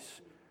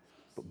eyes,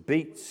 but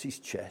beats his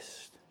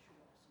chest.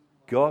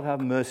 God,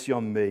 have mercy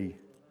on me,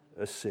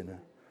 a sinner.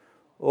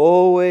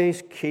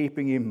 Always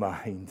keeping in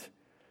mind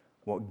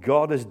what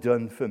God has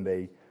done for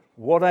me,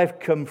 what I've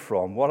come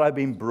from, what I've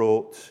been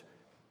brought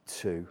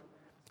to.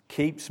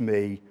 Keeps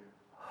me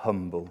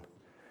humble.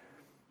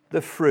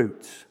 The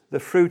fruit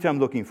I'm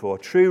looking for.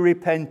 True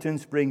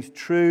repentance brings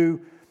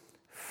true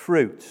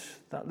fruit.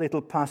 That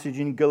little passage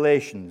in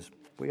Galatians.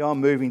 We are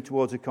moving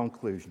towards a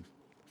conclusion.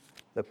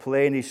 The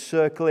plane is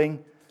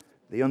circling.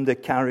 The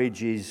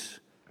undercarriage is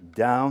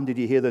down. Did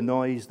you hear the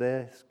noise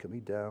there? It's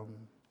coming down.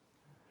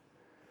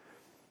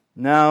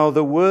 Now,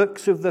 the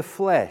works of the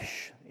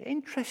flesh.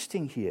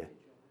 Interesting here.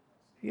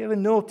 Have you ever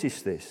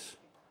noticed this?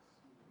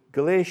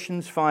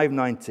 Galatians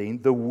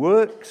 5:19, the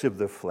works of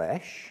the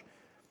flesh.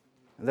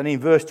 And then in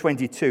verse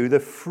 22, the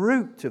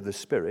fruit of the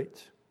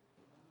Spirit.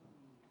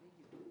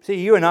 See,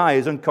 you and I,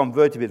 as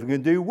unconverted people, are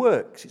going to do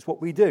works. It's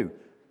what we do.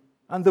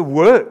 And the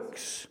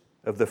works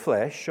of the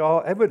flesh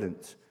are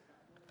evident.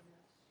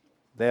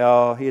 They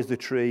are, here's the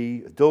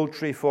tree: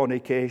 adultery,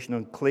 fornication,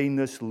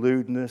 uncleanness,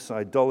 lewdness,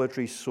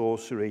 idolatry,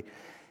 sorcery,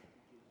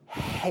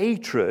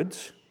 hatred,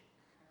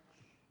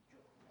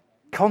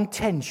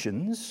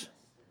 contentions,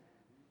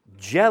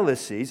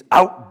 jealousies,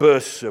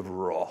 outbursts of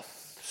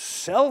wrath,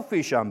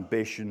 selfish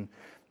ambition,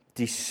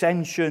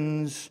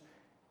 dissensions,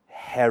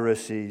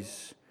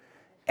 heresies,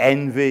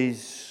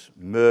 envies,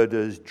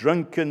 murders,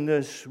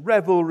 drunkenness,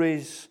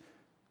 revelries,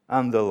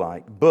 and the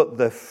like. But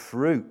the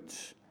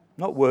fruit,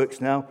 not works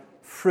now,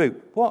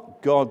 fruit,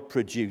 what God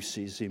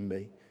produces in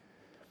me.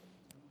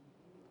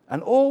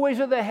 And always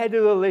at the head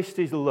of the list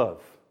is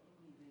love.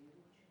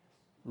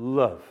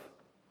 Love.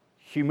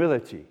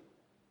 Humility.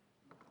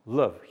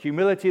 Love.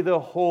 Humility, the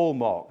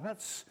hallmark.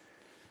 That's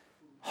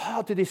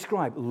hard to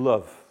describe.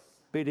 Love.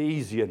 A bit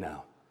easier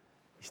now.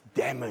 It's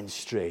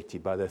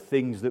demonstrated by the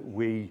things that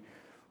we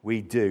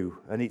do.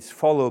 And it's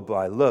followed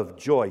by love,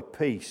 joy,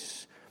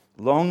 peace,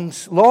 long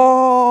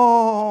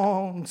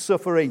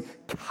suffering,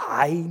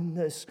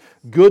 kindness,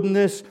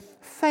 goodness,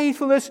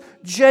 faithfulness,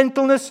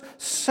 gentleness,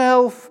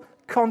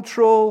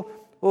 self-control.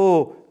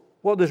 Oh,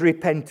 what does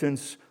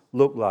repentance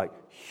look like?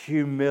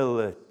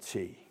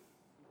 Humility.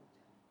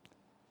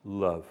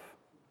 Love.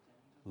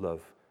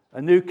 Love.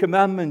 A new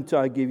commandment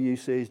I give you,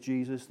 says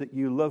Jesus, that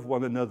you love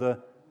one another.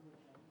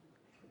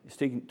 He's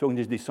talking to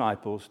his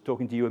disciples,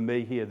 talking to you and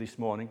me here this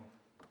morning.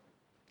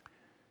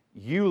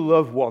 You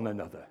love one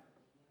another.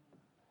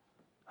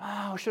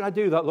 How should I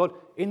do that, Lord?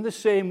 In the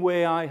same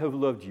way I have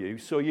loved you,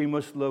 so you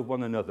must love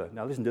one another.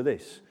 Now listen to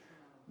this.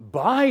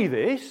 By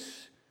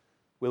this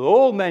will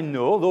all men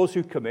know, those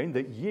who come in,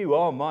 that you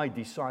are my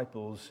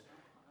disciples,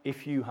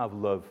 if you have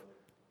love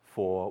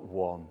for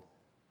one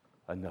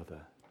another.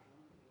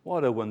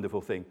 What a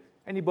wonderful thing.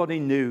 Anybody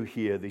new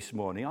here this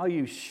morning? Are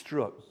you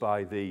struck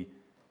by the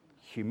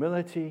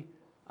humility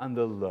and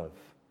the love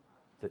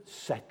that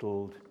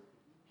settled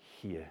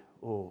here?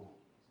 Oh,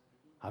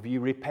 have you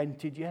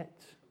repented yet?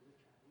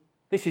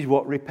 This is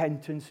what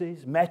repentance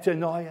is.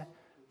 Metanoia.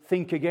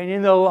 Think again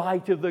in the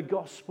light of the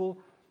gospel.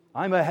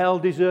 I'm a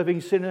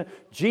hell-deserving sinner.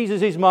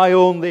 Jesus is my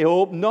only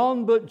hope.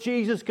 None but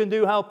Jesus can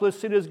do helpless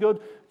sinners good.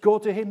 Go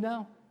to him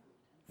now.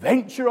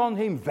 Venture on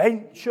him.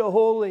 Venture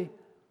wholly.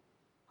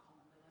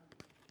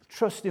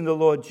 Trust in the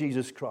Lord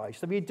Jesus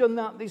Christ. Have you done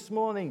that this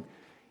morning?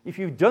 If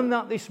you've done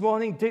that this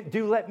morning,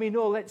 do let me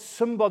know. Let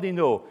somebody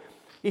know.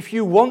 If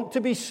you want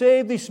to be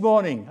saved this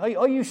morning,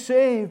 are you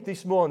saved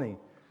this morning?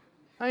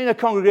 In a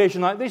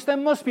congregation like this, there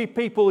must be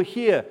people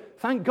here.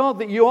 Thank God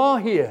that you are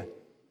here.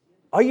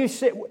 Are you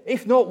saved?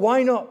 If not,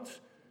 why not?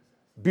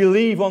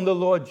 Believe on the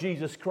Lord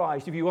Jesus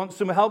Christ. If you want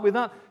some help with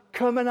that,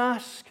 come and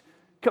ask.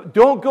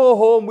 Don't go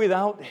home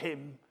without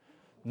him.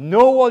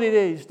 Know what it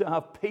is to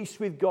have peace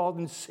with God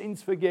and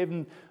sins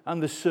forgiven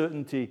and the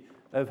certainty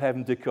of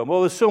heaven to come.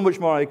 Well, there's so much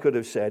more I could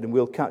have said, and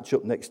we'll catch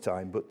up next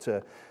time.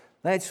 But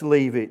let's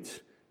leave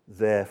it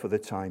there for the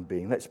time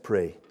being. Let's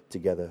pray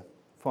together.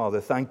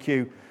 Father, thank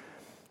you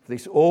for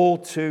this all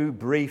too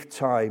brief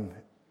time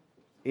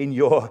in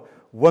your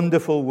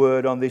wonderful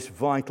word on this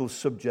vital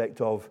subject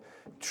of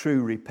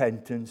true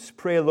repentance.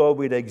 Pray, Lord,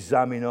 we'd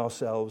examine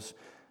ourselves.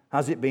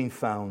 Has it been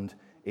found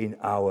in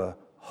our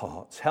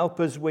hearts? Help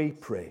us, we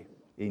pray.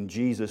 In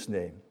Jesus'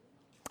 name,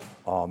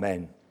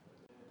 amen.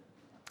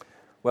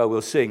 Well,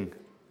 we'll sing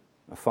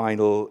a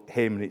final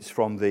hymn. It's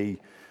from the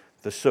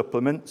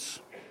supplements.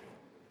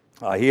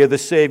 I hear the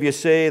Saviour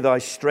say, thy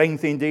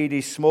strength indeed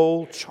is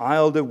small.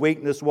 Child of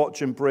weakness,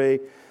 watch and pray.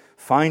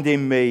 Find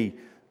in me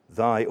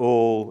thy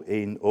all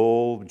in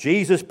all.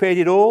 Jesus paid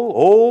it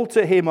all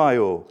to him I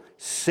owe.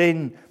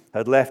 Sin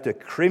had left a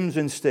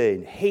crimson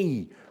stain.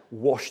 He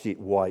washed it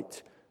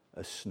white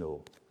as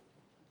snow.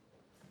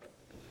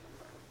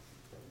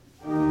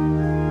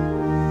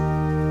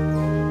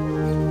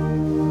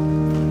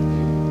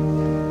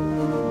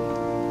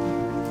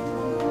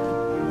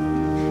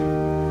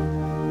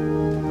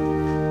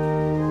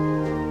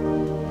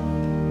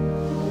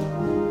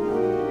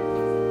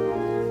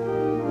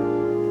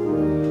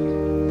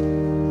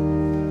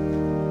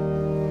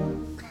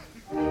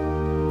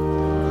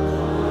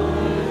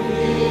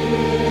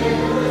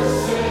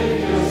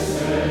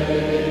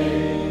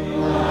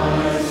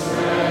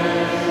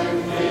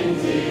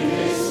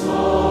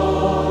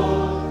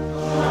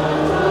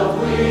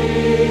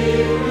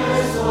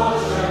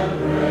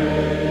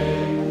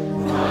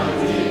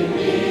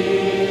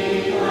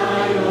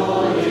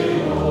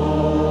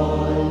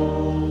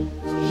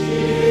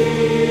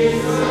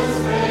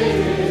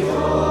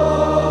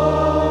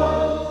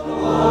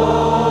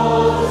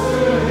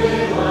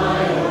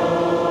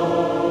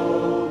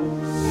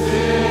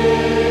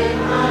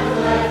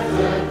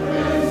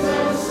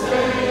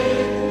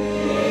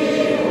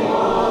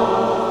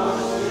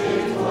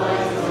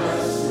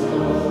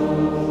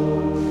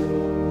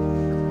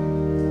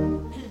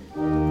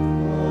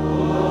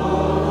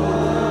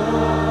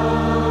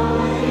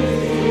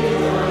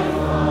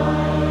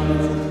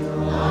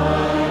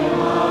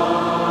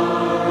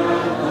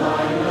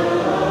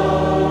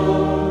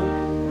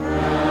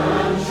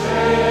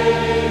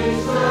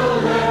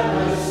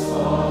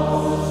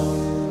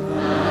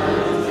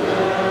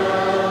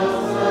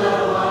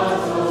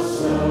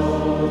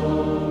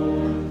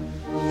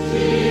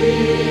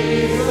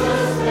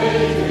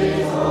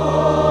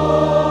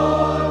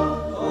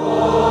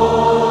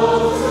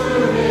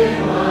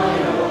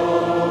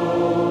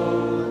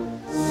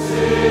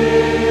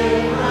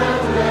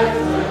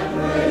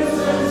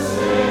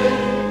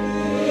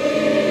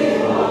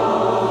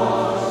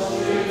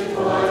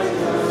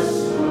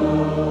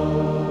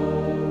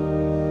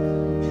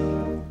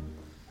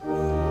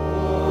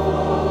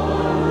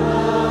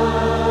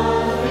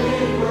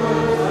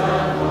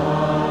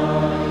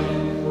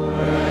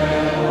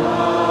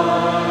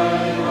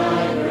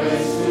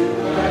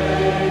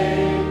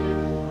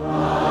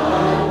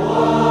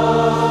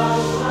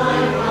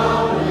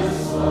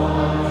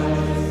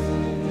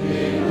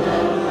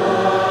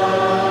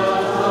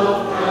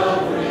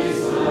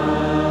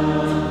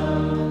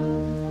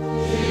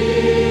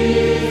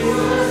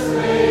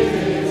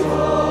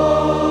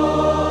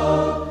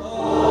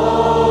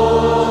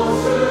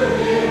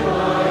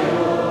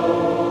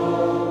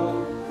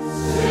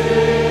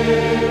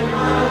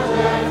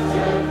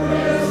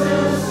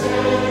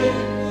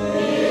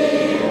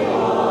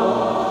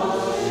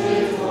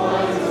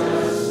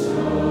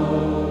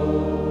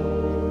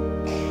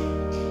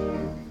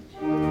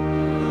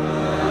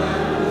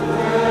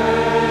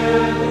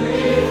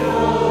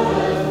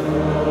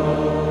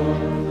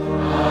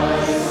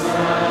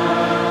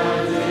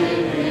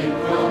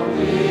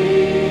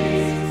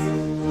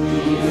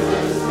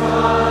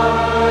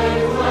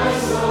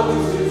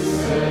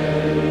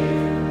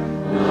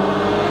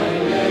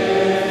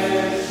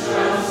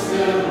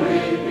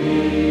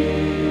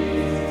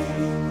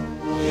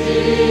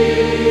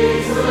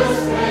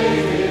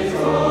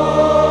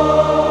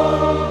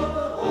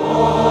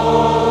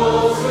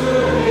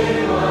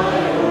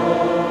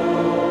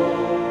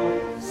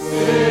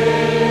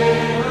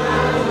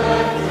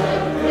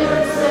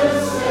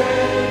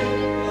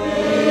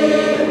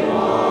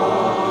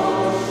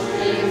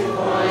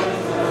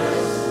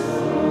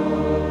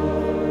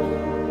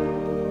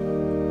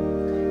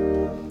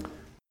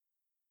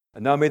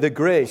 Now may the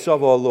grace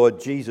of our Lord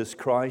Jesus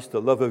Christ,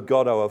 the love of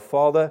God our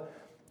Father,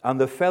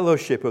 and the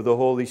fellowship of the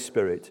Holy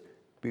Spirit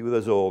be with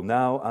us all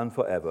now and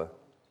forever.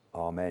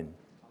 Amen.